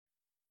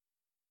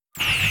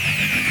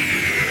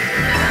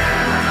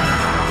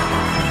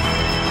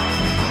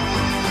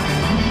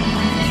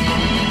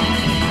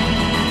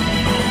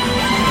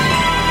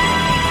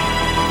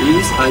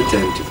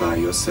Identify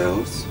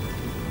yourselves.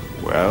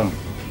 Well,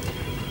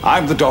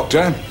 I'm the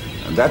Doctor,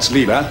 and that's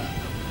Leela.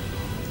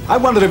 I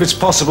wondered if it's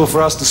possible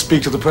for us to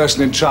speak to the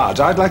person in charge.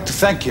 I'd like to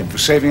thank him for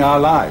saving our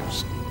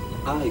lives.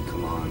 I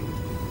command.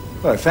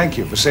 Well, thank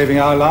you for saving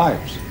our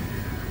lives.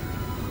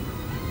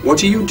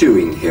 What are you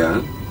doing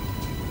here?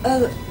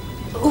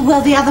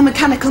 Well, the other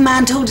mechanical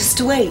man told us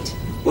to wait.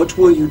 What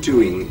were you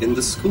doing in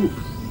the scoop?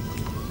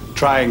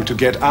 Trying to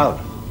get out.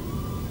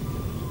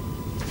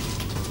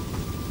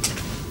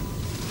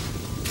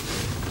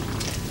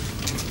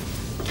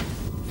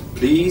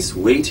 Please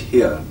wait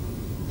here.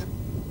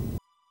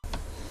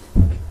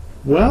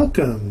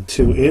 Welcome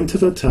to Into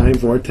the Time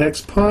Vortex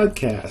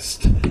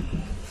podcast.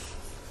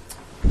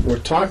 We're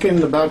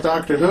talking about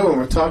Doctor Who, and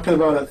we're talking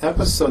about an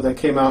episode that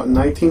came out in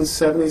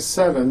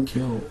 1977.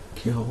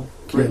 Kill.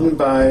 Written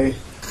by...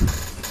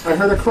 I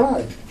heard a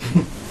cry.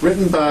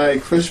 Written by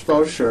Krish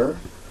Bosher.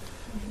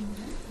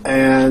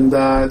 And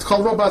it's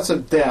called Robots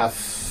of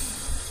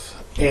Death.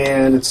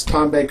 And it's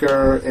Tom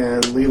Baker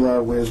and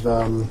Leela with...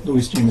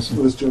 Louis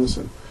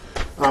Jameson.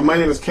 My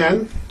name is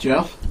Ken.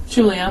 Jeff.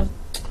 Julia.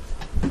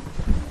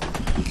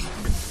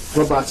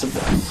 Robots of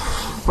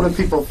Death. What do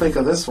people think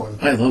of this one?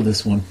 I love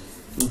this one.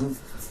 Mm-hmm.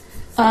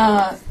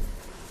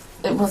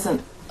 It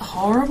wasn't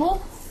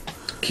horrible.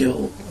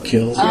 Kill.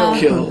 No,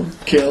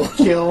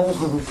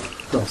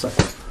 sorry.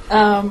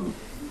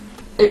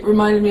 It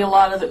reminded me a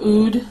lot of the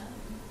Ood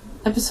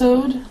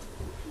episode.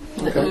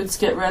 The Okay. Oods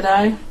get red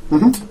eye.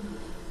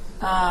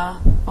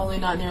 Mm-hmm. Only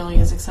not nearly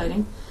as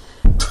exciting.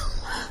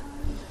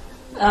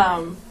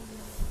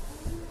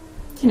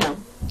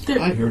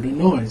 I heard a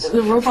noise.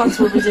 The robots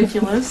were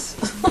ridiculous.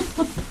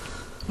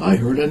 I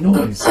heard a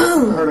noise. I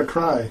heard a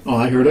cry. Oh,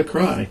 I heard a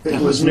cry.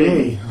 It was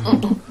me.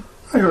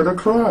 I heard a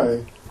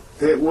cry.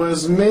 It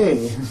was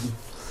me.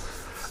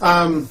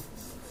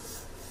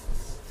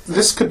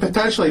 This could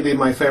potentially be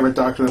my favorite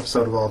Doctor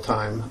episode of all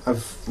time.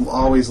 I've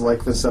always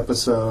liked this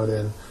episode,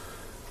 and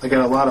I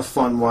got a lot of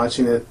fun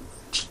watching it.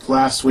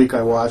 Last week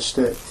I watched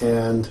it,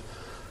 and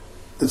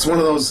it's one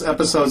of those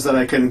episodes that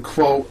I can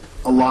quote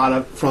a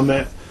lot from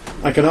it.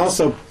 I can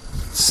also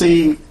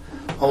see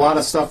a lot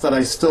of stuff that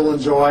I still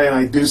enjoy, and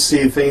I do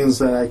see things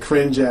that I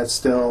cringe at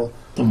still.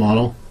 The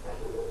model.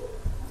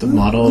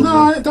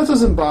 No, that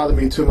doesn't bother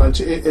me too much.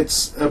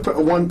 It's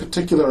one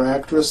particular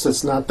actress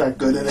that's not that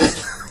good in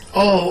it.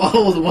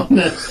 Oh, the one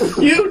that...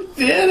 You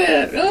did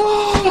it!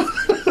 Oh!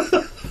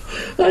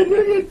 I knew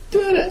you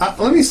did it!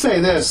 Let me say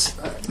this.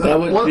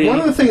 One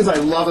of the things I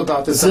love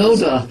about this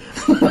Zilda.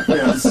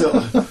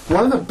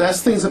 One of the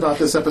best things about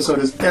this episode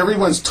is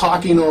everyone's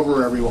talking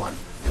over everyone.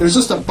 There's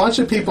just a bunch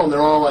of people, and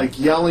they're all like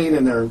yelling,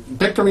 and they're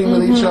bickering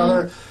with each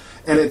other.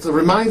 And it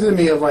reminded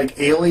me of like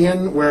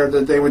Alien, where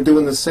they were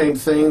doing the same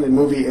thing, the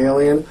movie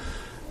Alien.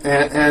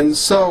 And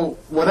so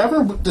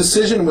whatever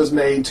decision was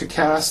made to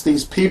cast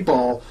these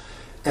people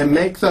and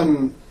make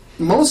them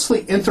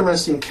mostly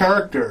interesting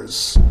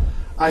characters,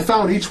 I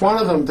found each one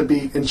of them to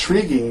be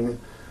intriguing,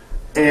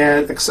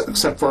 and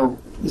except for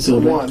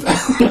Zilda. one.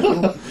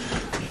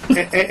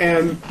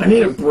 and I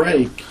need a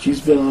break.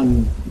 She's been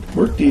on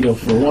work detail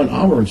for 1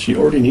 hour, and she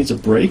already needs a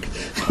break.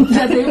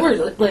 Yeah, they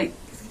were like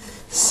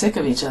sick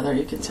of each other.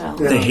 You could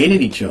tell. Yeah. They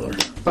hated each other.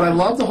 But I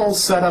love the whole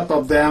setup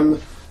of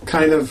them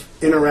kind of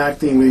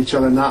interacting with each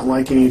other, not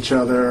liking each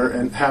other,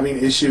 and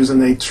having issues.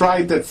 And they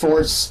tried to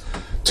force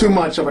too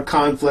much of a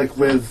conflict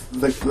with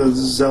the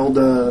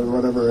Zelda or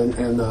whatever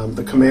and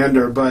the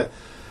commander. But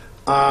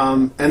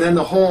and then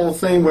the whole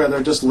thing where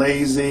they're just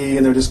lazy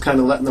and they're just kind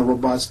of letting the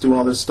robots do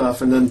all this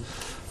stuff. And then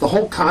the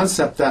whole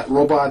concept that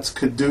robots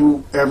could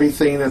do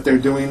everything that they're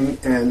doing,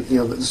 and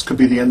this could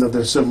be the end of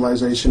their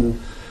civilization.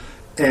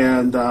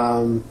 And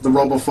the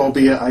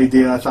robophobia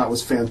idea I thought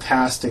was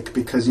fantastic,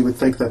 because you would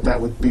think that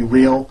would be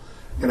real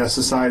in a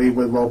society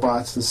with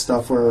robots and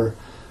stuff, where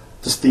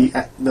just and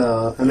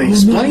they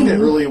explained it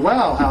really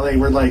well, how they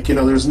were like,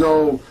 there's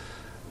no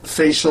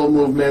facial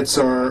movements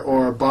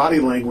or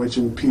body language,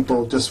 and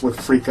people just would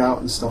freak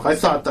out and stuff. I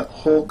thought the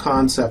whole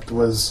concept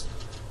was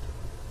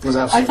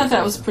absolutely I thought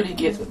that was pretty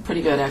good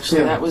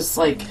actually. Yeah. That was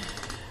like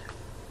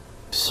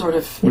sort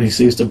of When he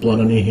sees the blood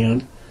on his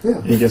hand,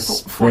 Yeah. he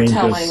just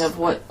foretelling of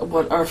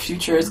what our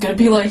future is going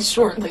to be like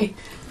shortly.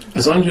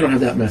 As long as you don't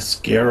have that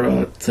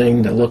mascara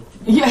thing that look...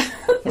 Yeah,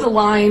 the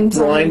lines.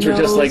 The on lines are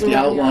just nose like the or-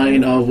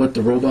 outline of what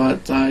the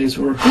robot eyes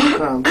were.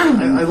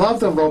 I love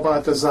the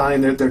robot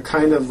design. They're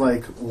kind of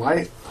like,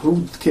 why?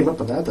 Who came up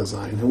with that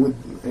design? Who would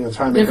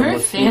try and They're make them very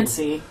look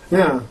fancy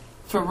Yeah.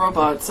 for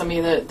robots. I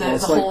mean, the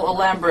it's whole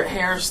elaborate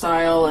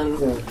hairstyle and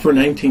For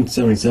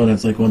 1977,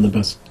 it's like one of the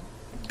best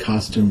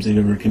costumes they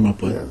ever came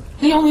up with. Yeah.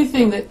 the only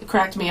thing that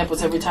cracked me up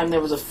was every time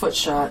there was a foot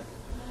shot,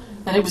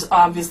 and it was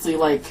obviously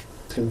like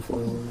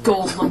Tinfoil.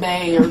 gold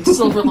lame or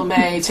silver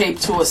lame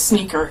taped to a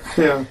sneaker.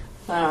 Yeah.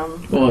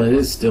 Well, it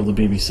is still the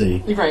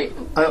BBC. Right.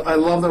 I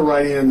love the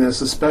writing in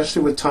this,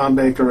 especially with Tom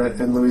Baker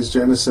and Louis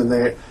Jameson.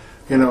 They,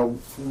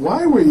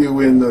 why were you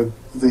in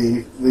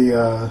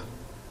the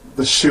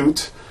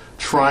chute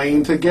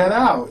trying to get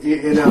out?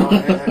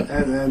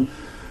 And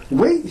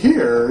wait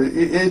here.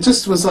 It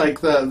just was like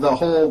the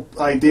whole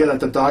idea that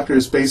the Doctor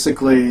is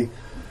basically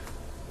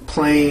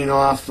playing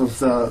off of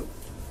the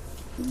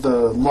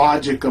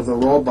logic of the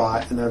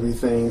robot and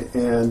everything.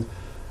 And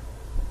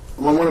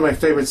one of my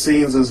favorite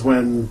scenes is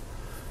when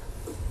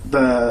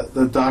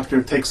the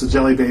Doctor takes the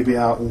Jelly Baby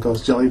out and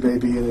goes, "Jelly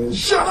Baby," and he's,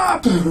 "Shut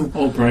up!"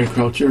 Oh, Brian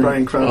Croucher.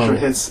 Brian Croucher Oh.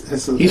 hits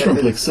He's from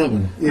Blake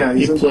 7. Yeah, He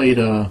he's in- played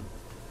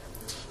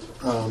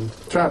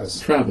Travis.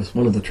 Travis,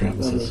 one of the One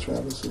of the Travises.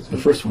 Travises. The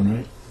first one,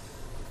 right?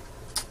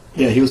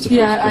 Yeah, he was the first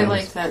Yeah, I Travis.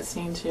 liked that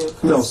scene too.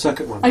 'cause No,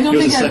 second one. I don't He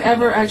was think the I've second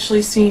ever one.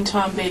 actually seen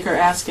Tom Baker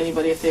ask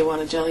anybody if they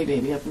want a Jelly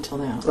Baby up until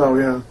now. Oh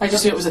yeah. I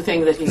just knew it was a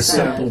thing that he A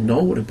simple said.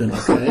 no would have been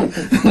okay.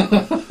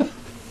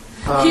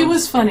 He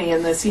was funny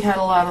in this. He had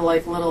a lot of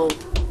like little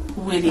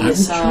witty I'm sure,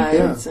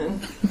 asides, yeah.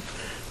 and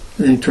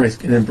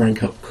and then Brian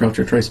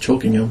Croucher tries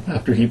choking him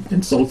after he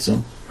insults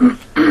him.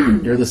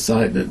 You're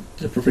the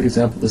perfect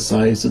example of the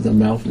size of the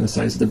mouth and the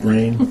size of the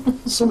brain.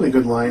 So many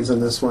good lines in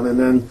this one, and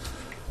then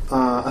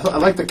I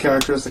like the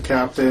characters, the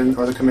captain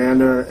or the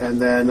commander, and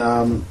then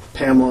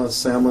Pamela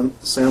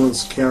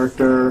Sandlin's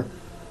character,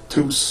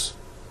 Toos,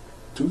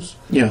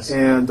 Yes.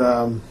 and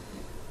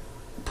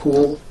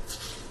Poole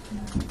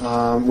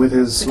with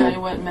his the guy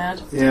who went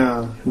mad.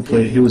 yeah,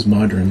 He was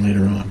modern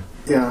later on.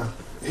 yeah.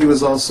 He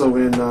was also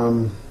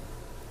in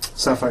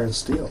Sapphire and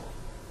Steel,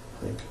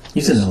 I think.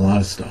 He's in a lot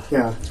of stuff.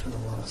 Yeah, he's been in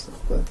a lot of stuff,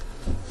 but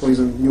well, he's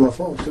in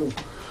UFO too.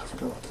 I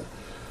forgot about that.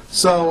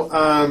 So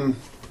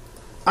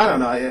I don't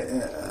know.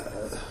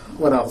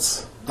 What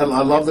else? I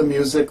love the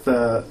music.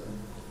 The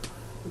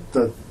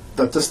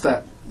just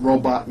that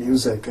robot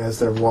music as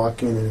they're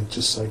walking, and it's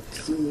just like.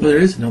 Well, there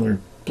is another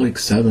Blake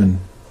 7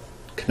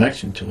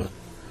 connection to it.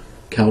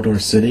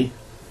 Caldor City,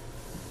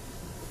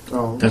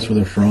 Oh, that's where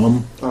they're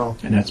from, oh,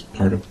 and that's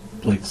part of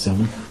Blake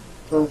 7.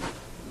 oh,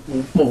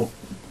 yeah. Well,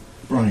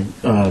 Brian,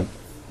 the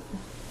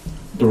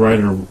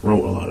writer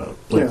wrote a lot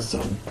of Blake Yeah.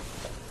 7.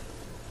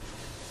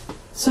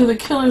 So the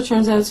killer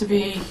turns out to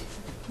be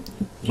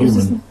what's his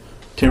Human. name?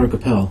 Tara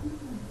Capel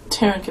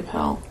Taron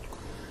Capel,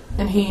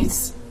 and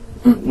he's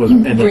was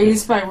and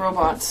raised by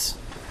robots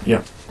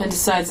yeah. and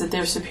decides that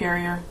they're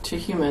superior to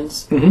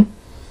humans. Mm-hmm.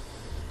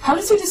 How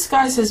does he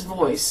disguise his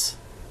voice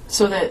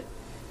so that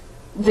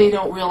they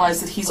don't realize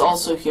that he's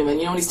also human?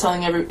 You know, when he's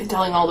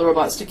telling all the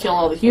robots to kill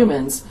all the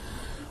humans,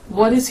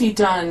 what has he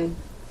done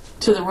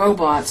to the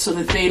robots so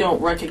that they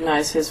don't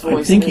recognize his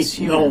voice as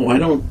human? I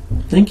don't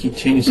think he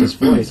changed his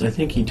voice. I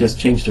think he just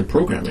changed their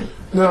programming.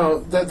 No,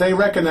 they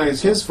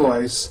recognize his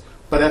voice,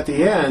 but at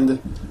the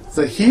end,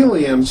 the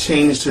helium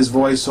changed his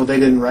voice, so they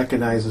didn't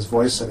recognize his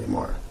voice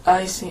anymore.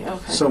 I see.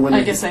 Okay. So when I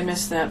he- guess I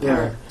missed that Yeah.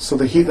 part. So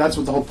that's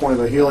what the whole point of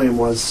the helium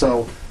was.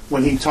 So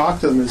when he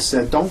talked to them and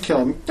said, "Don't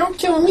kill me, don't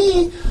kill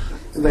me,"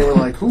 they were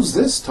like, "Who's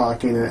this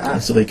talking?" And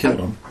And so they killed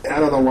him. I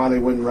don't know why they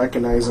wouldn't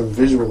recognize him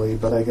visually,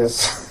 but I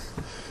guess.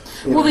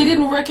 you Well, know. they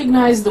didn't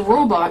recognize the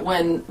robot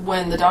when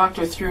the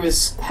doctor threw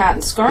his hat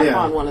and scarf Yeah,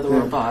 on one of the yeah.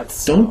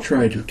 robots. Don't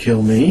try to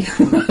kill me.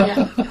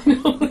 Yeah.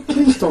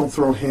 Please don't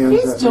throw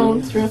hands Please at don't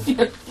me. throw.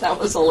 Yeah, that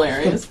was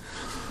hilarious.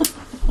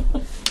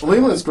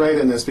 Leela's great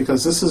in this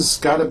because this has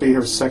got to be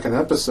her second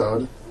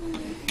episode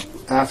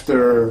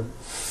after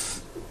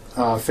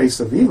Face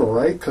of Evil,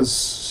 right?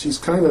 Because she's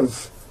kind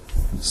of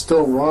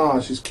still raw.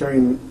 She's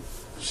carrying.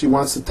 She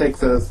wants to take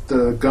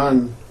the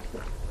gun.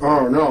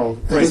 Oh no!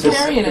 Right. He's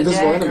carrying a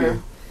Invisible dagger.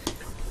 Enemy.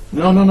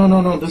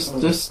 No.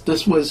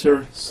 This was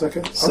her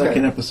Second second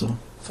Okay. episode.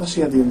 I thought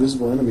she had the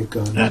Invisible Enemy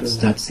gun.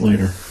 That's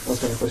later.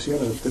 Okay, but she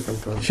had a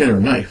different gun. She had her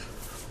knife.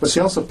 But she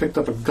also picked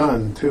up a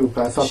gun too.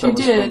 But I thought She that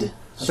was did. From,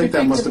 I She think that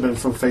picked must up- have been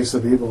from Face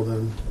of Evil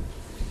then.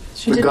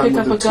 She The did gun pick with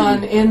up a the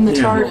gun two- in the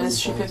Yeah.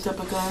 TARDIS. She picked up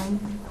a gun.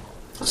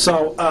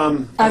 So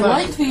I thought-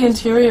 liked the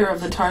interior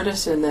of the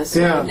TARDIS in this.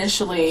 Yeah.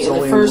 Initially, It's in the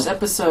only first in-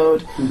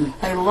 episode, Mhm.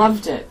 I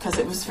loved it because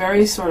it was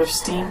very sort of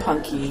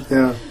steampunky,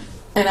 Yeah,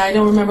 and I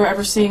don't remember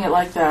ever seeing it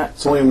like that.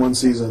 it's only in one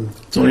season.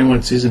 It's only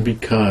one season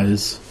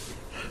because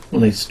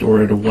when they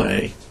stored it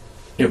away,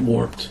 it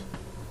warped.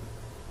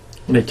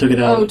 When they took it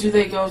out. Oh, do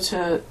they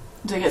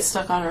get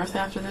stuck on Earth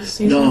after this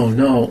season?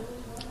 No.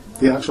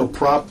 The actual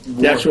prop.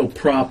 The actual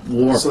prop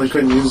warped So they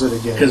couldn't use it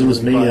again. because it was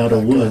They made brought it out of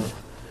back wood. up.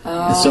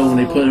 And so when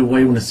they put it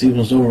away when the season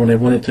was over,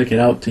 when they took it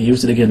out to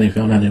use it again, they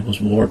found out it was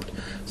warped.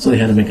 So they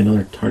had to make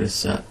another TARDIS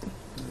set.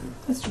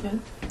 That's too bad.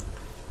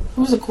 It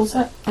was a cool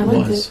set. I It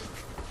liked was.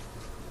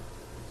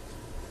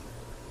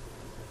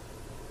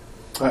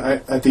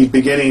 it. At the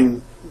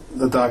beginning,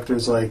 the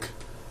doctor's like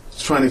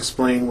trying to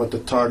explain what the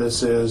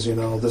TARDIS is.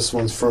 This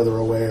one's further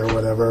away or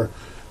whatever,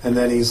 and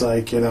then he's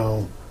like,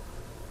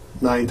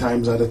 9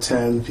 times out of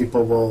 10,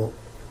 people will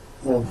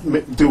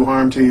do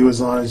harm to you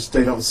as long as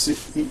they don't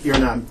see you're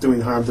not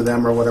doing harm to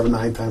them or whatever.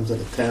 9 times out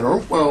of 10, or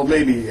well,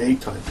 maybe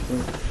 8 times.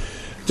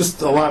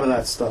 Just a lot of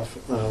that stuff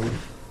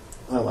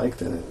I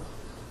liked in it.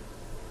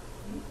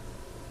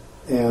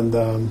 And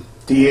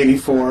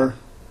D84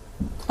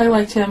 I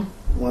liked him.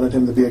 wanted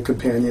him to be a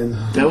companion.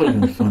 That would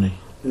have been funny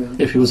Yeah.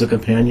 if he was a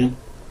companion.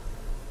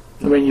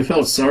 I mean, you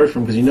felt sorry for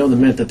him because the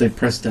minute that they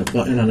pressed that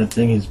button on the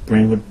thing, his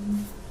brain would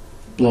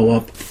blow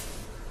up.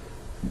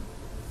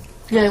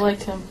 Yeah, I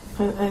liked him.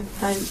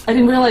 I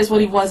didn't realize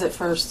what he was at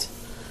first.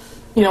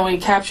 You know, when he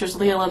captures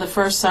Leela the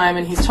first time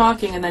and he's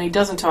talking and then he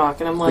doesn't talk,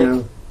 and I'm like,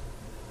 Yeah.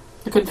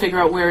 I couldn't figure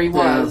out where he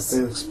was.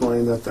 Yeah, they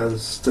explained that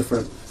there's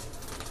different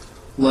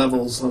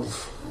levels of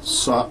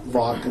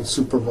Vok and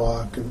Super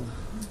Vok. And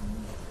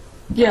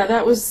Yeah,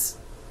 that was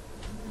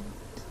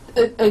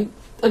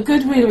a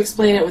good way to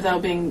explain it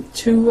without being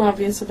too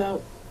obvious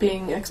about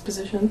being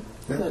exposition.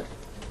 Yeah. But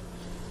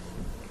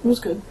it was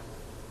good.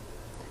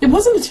 It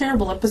wasn't a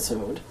terrible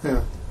episode.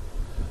 yeah.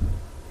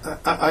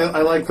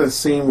 I like the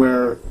scene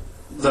where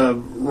the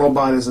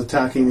robot is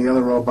attacking the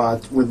other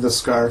robot with the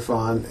scarf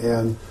on,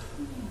 and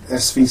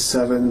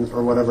SV7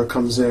 or whatever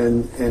comes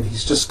in, and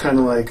he's just kind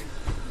of like,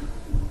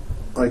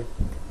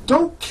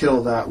 don't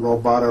kill that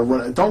robot, or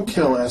what? Don't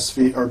kill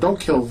SV, or don't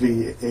kill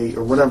V8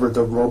 or whatever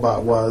the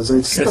robot was.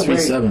 It's just the way-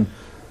 SV7.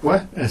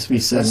 What?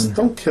 SV7.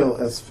 Don't kill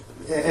SV.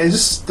 And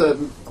just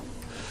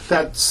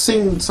that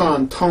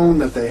sing-song tone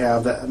that they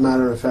have, that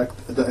matter of fact,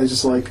 it's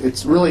just like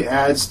it really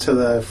adds to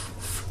the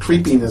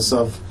creepiness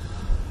of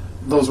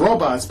those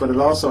robots, but it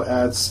also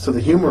adds to the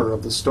humor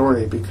of the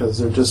story because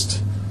they're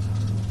just,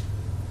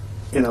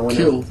 when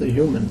Kill the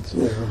humans.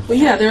 Well,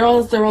 yeah, they're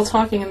all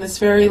talking in this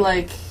very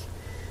like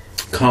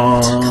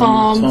Calm,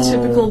 tone.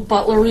 typical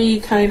butlery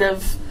kind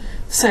of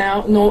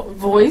sound,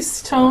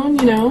 voice tone.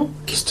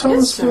 Just tell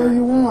us Yes, where sir.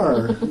 you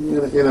are.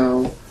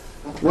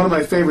 One of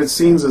my favorite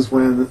scenes is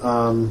when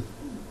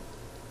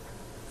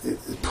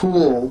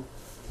Poole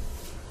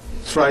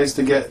tries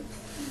to get.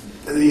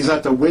 He's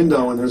at the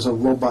window and there's a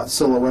robot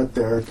silhouette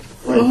there,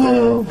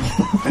 there,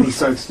 and he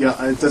starts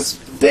yelling.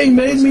 They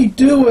made me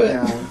do it.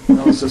 Yeah,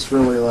 that was just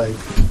really like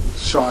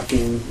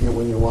shocking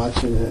when you're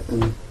watching it.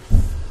 And I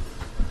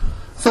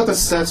thought the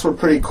sets were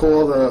pretty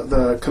cool.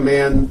 The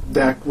command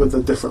deck with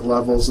the different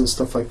levels and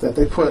stuff like that.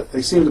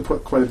 They seemed to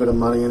put quite a bit of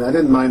money in. I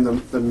didn't mind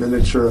the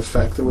miniature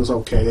effect. It was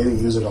okay. They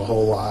didn't use it a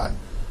whole lot.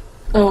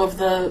 Oh, of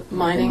the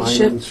mining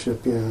ship.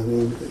 Yeah, I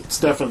mean, It's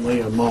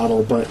definitely a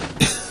model, but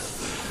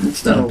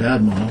it's not a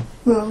bad model.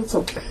 no, it's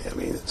okay. I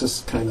mean, it's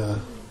just kind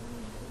of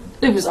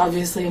It was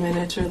obviously a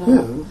miniature, though.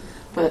 yeah.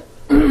 But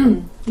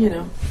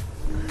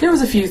there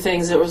was a few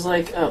things that was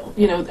like,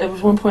 there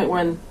was one point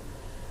when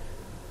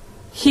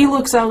he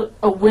looks out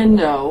a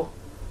window,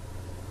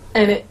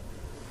 and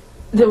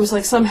there was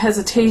like some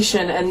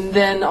hesitation, and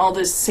then all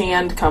this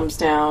sand comes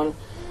down,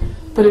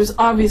 but it was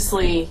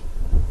obviously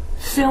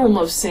film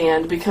of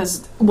sand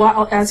because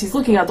as he's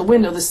looking out the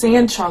window, the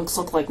sand chunks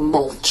look like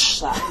mulch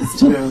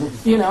sized.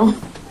 Yeah.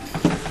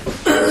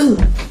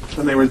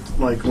 And they were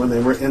like when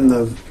they were in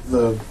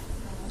the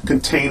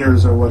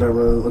containers or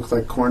whatever, it looked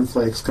like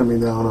cornflakes coming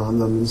down on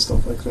them and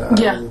stuff like that.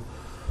 Yeah.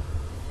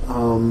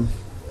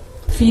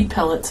 Feed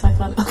pellets. I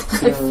thought it looked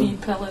like Yeah.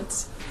 feed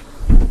pellets.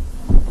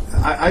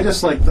 I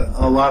just liked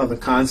a lot of the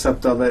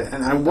concept of it,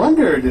 and I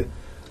wondered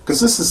because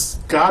this has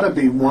got to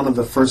be one of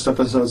the first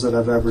episodes that I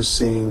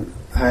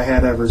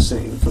had ever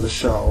seen for the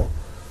show.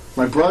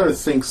 My brother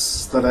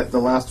thinks that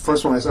the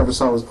first one I ever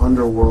saw was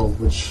Underworld,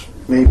 which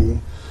maybe,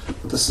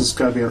 but this has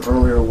got to be an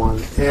earlier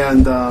one.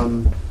 And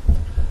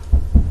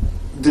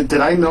did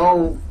I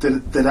know?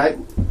 Did I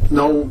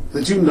know?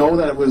 Did you know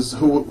that it was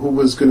who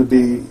was going to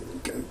be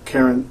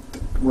Karen?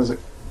 Was it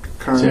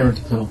Karen? Sarah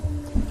Tapel.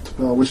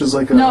 Which is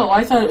like a No,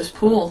 I thought it was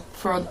Poole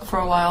for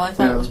a while. I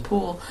thought Yeah. it was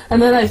Poole,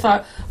 and then I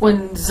thought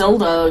when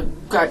Zilda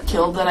got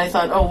killed, then I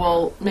thought, oh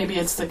well, maybe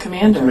it's the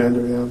commander.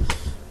 commander. Yeah.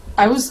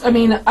 I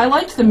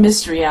liked the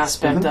mystery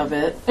aspect of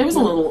it. It was a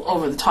little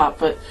over the top,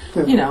 but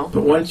But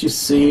once you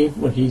see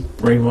when he's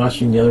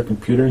brainwashing the other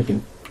computer, you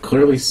can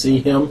clearly see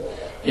him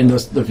in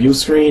the view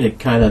screen. It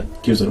kind of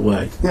gives it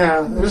away.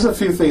 Yeah, there's a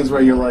few things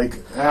where you're like,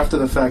 after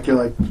the fact, you're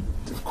like,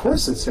 of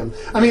course it's him.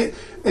 I mean,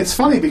 it's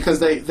funny because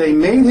they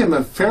made him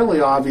a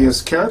fairly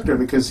obvious character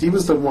because he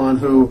was the one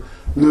who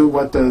knew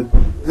what it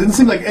didn't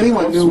seem like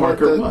anyone knew what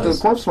the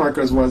corpse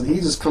markers was. He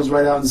just comes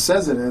right out and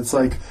says it, and it's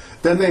like,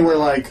 then they were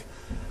like,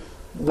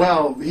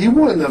 well, he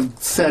wouldn't have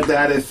said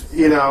that if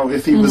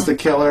he was the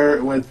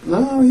killer.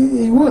 No,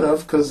 he would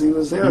have because he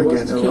was there He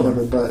was again the or killer.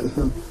 whatever.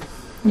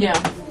 But yeah.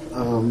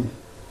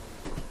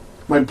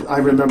 I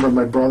remember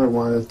my brother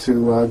wanted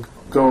to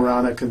go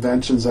around at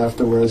conventions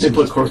afterwards. They and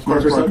put just corpse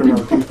markers on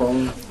on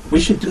people. We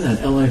should do that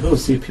at LA Ho,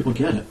 see if people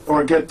get it. Or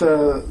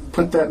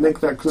make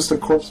that just a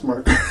corpse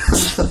mark.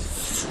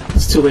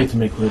 It's too late to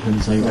make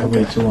ribbons. I Okay.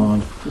 waited too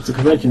long. It's the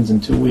convention's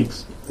in 2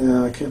 weeks.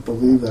 Yeah, I can't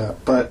believe that.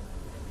 But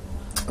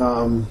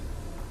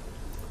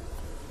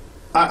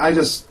I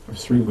just Or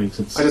 3 weeks.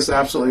 It's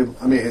absolutely.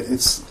 I mean,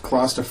 it's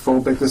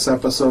claustrophobic. This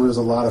episode, there's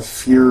a lot of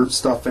fear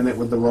stuff in it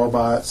with the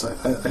robots.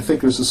 I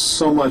think there's just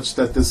so much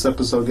that this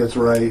episode gets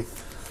right.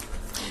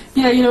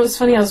 Yeah, it's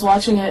funny. I was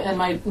watching it, and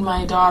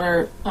my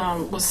daughter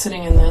was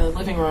sitting in the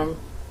living room,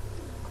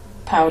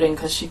 pouting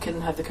because she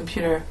couldn't have the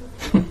computer,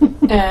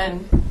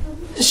 and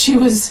she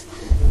was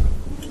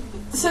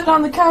sitting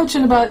on the couch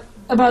in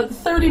about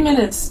 30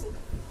 minutes.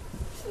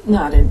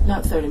 Not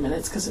 30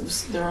 minutes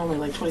because there were only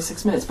like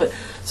 26 minutes. But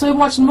so I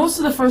watched most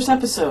of the first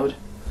episode,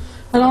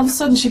 and all of a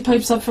sudden she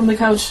pipes up from the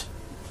couch,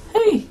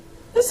 "Hey,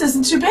 this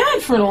isn't too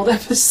bad for an old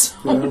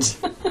episode.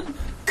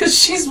 Because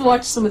she's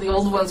watched some of the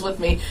old ones with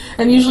me,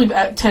 and usually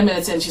at 10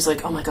 minutes in, she's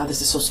like, oh my god,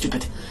 this is so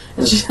stupid.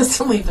 And she has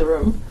to leave the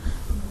room.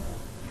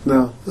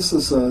 No, this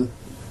is.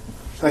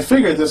 I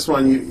figured this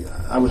one.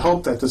 I would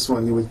hope that this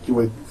one you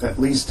would at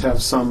least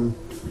have some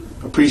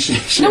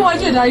appreciation. No, I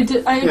did. I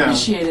Yeah.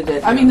 appreciated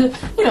it. I mean,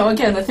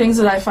 again, the things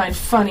that I find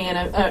funny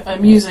and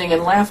amusing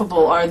and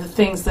laughable are the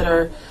things that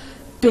are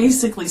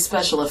basically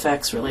special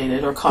effects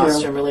related or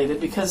costume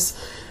related, because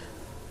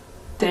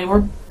they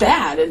were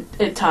bad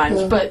at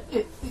times, but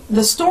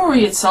the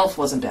story itself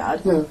wasn't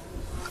bad. Yeah,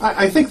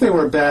 I think they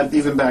were bad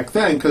even back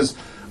then, because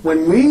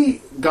when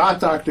we got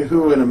Doctor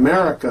Who in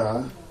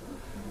America,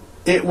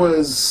 it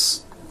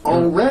was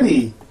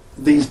already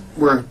these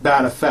were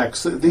bad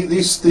effects.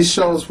 These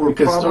shows were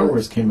Because probably, Star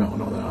Wars came out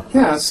and all that.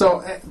 Yeah,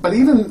 so, but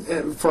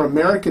even for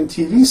American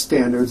TV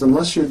standards,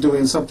 unless you're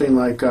doing something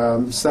like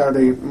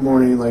Saturday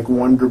morning, like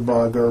Wonder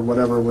Bug or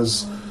whatever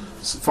was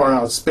far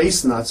out,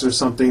 Space Nuts or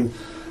something,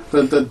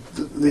 the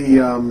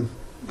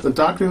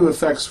Doctor Who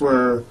effects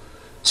were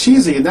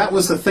cheesy, and that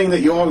was the thing that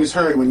you always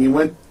heard when you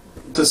went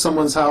to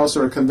someone's house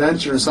or a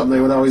convention or something.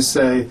 They would always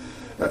say,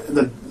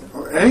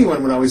 or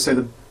anyone would always say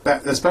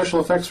the special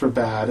effects were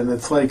bad, and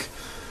it's like,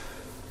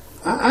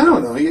 I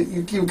don't know,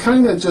 you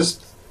kind of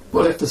just...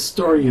 But if the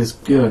story is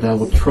good, that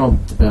will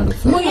trump the bad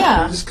effect. Well,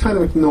 yeah. Just kind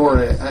of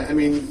ignore it. I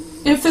mean...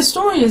 If the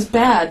story is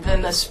bad,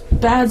 then the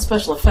bad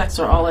special effects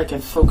are all I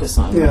can focus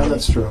on. Yeah,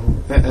 that's true.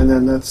 And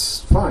then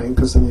that's fine,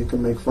 because then you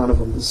can make fun of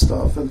them and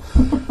stuff. And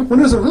when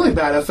there's a really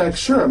bad effect,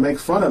 sure, make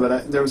fun of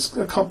it. There was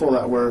a couple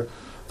that were...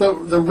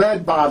 The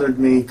red bothered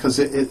me, because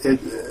it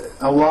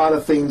a lot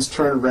of things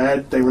turned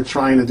red. They were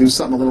trying to do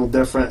something a little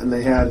different, and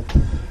they had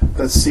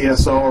the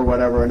CSO or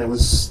whatever, and it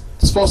was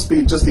supposed to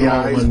be just the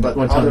eyes, when, but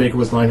when Tom Baker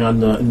was lying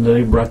on and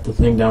they brought the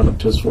thing down up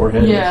to his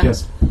forehead. Yeah.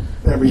 It's just,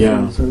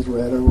 everything was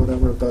red or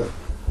whatever, but...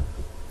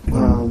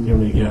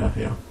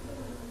 yeah.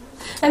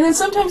 And then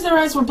sometimes their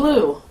eyes were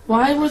blue.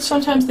 Why were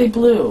sometimes they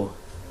blue?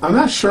 I'm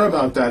not sure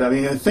about that. I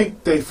mean, I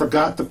think they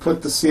forgot to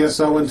put the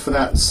CSO in for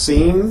that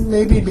scene,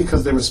 maybe,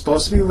 because they were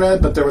supposed to be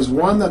red, but there was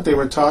one that they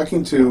were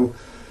talking to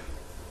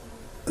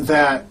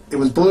that it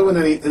was blue and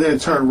then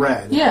it turned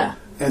red. Yeah.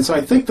 And so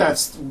I think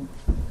that's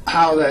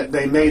how that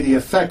they made the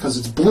effect, because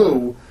it's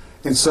blue,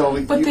 and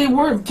so... But they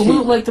weren't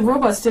blue, like the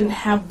robots didn't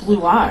have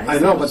blue eyes. I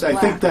know, It was but I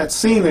black. think that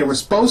scene, they were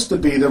supposed to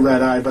be the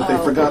red eye, but they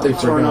forgot to They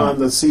turn forgot. on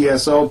the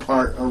CSO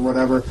part or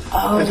whatever.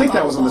 I think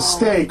that was a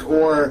mistake,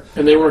 or...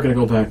 And they were going to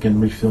go back and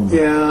refilm it.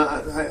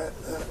 Yeah,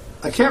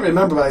 I can't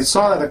remember, but I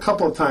saw that a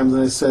couple of times,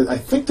 and I said, I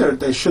think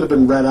they should have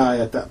been red eye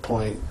at that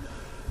point.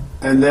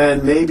 And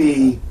then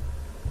maybe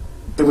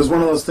it was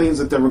one of those things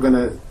that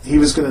he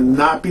was going to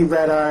not be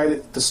red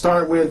eyed to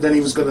start with, then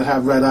he was going to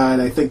have red eye,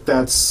 and I think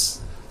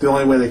that's the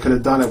only way they could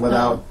have done it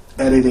without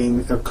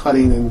editing or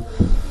cutting. And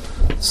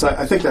so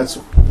I think that's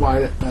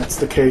why that's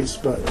the case.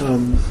 But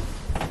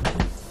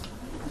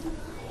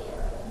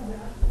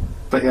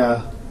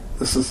yeah,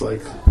 this is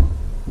like,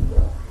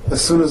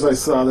 as soon as I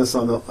saw this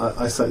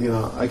I said,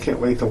 I can't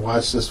wait to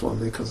watch this one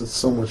because it's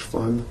so much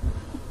fun.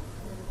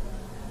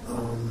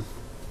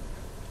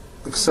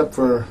 Except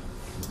for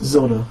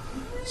Zona.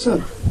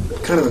 she's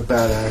kind of a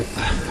bad act.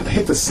 I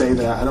hate to say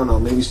that. I don't know.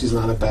 Maybe she's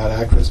not a bad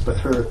actress, but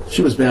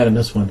She was bad in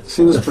this one.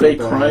 She was the pretty fake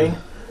bad. crying.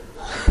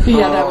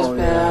 Yeah, that was Oh,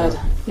 bad.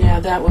 Yeah,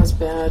 that was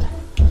bad.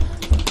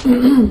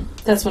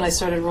 That's when I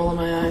started rolling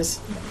my eyes.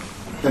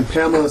 And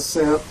Pamela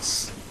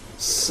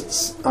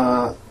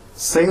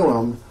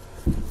Salem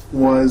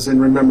was in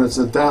Remembrance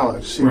of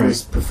Dalek. She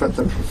was the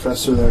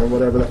professor there, or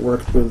whatever, that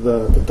worked with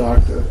the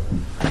doctor.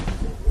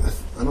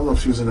 I don't know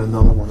if she was in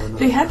another one or not.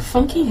 They had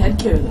funky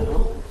headgear,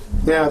 though.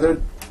 Yeah, their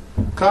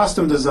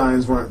costume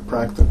designs weren't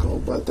practical,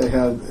 but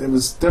it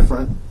was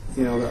different.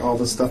 All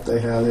the stuff they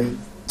had. It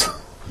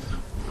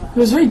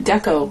was very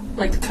deco.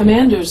 Like, the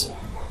commander's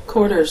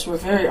quarters were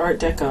very Art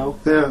Deco,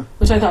 Yeah,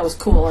 which I thought was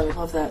cool. I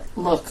love that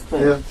look. But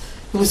yeah.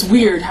 it was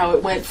weird how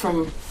it went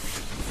from,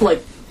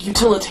 like,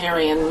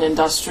 utilitarian and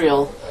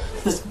industrial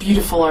to this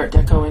beautiful Art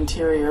Deco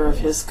interior of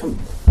his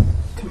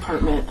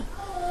compartment.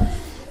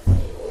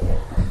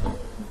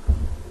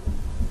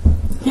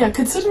 Yeah,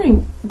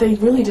 considering they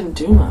really didn't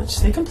do much,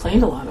 they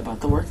complained a lot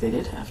about the work they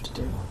did have to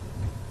do.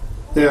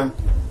 Yeah.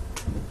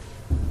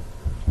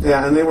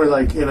 Yeah, and they were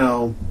like,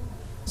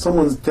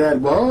 someone's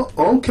dead. Well,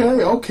 okay,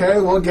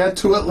 we'll get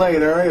to it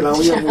later.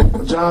 We have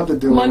a job to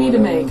do. Money or to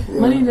whatever. make. Yeah.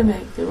 Money to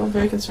make. They were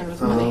very concerned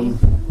with money.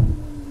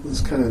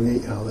 It's kind of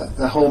neat how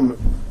that whole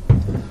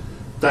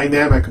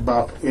dynamic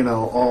about,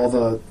 all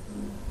the...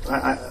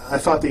 I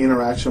thought the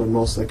interaction with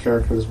most of the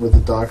characters with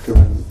the Doctor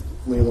and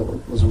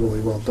Leela was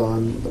really well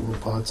done, the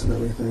robots and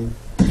everything.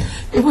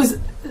 It was...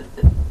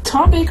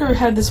 Tom Baker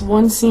had this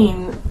one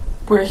scene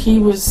where he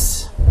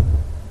was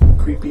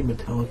Creepy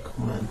metallic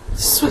man.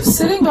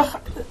 sitting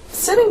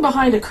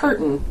behind a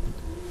curtain,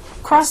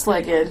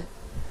 cross-legged,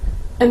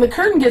 and the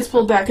curtain gets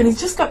pulled back, and he's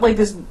just got like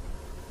this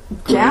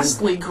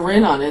ghastly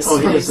grin on his Oh,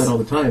 he does face. that all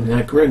the time.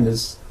 That grin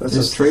is That's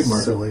his just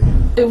trademark. silly.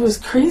 It was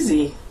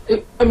crazy.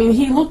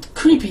 He looked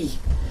creepy.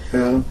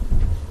 Yeah.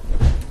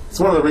 It's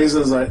one of the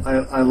reasons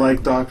I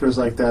like doctors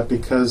like that,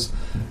 because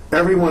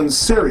everyone's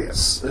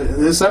serious.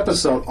 In this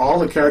episode, all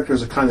the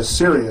characters are kind of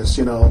serious,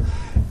 you know,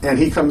 and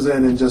he comes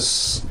in and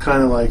just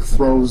kind of like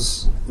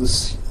throws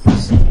this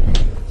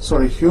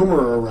sort of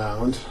humor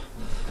around.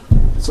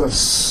 It's a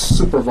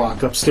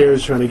Supervoc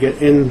upstairs trying to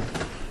get in,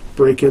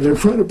 break in. They're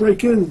trying to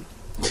break in.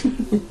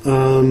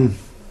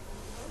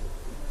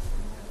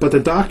 But the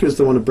doctor's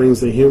the one that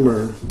brings the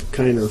humor,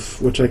 kind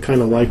of, which I kind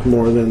of like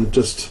more than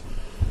just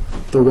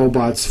the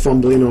robots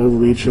fumbling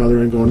over each other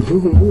and going, hoo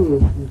hoo hoo,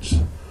 which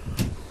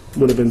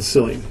would have been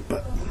silly.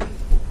 But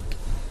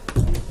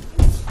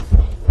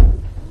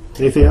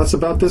anything else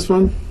about this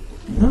one?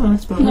 No,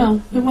 that's about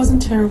No, it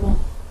wasn't terrible.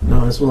 it.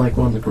 No, this was like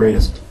one of the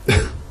greatest.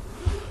 Yeah,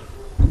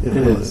 It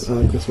is. I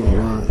like this one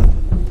a lot.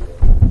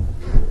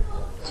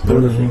 It's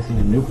better than anything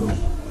in New Who.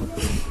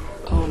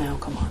 Oh, now,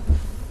 come on.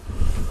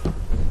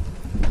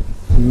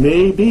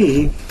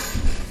 Maybe.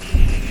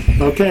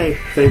 Okay,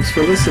 thanks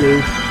for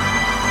listening.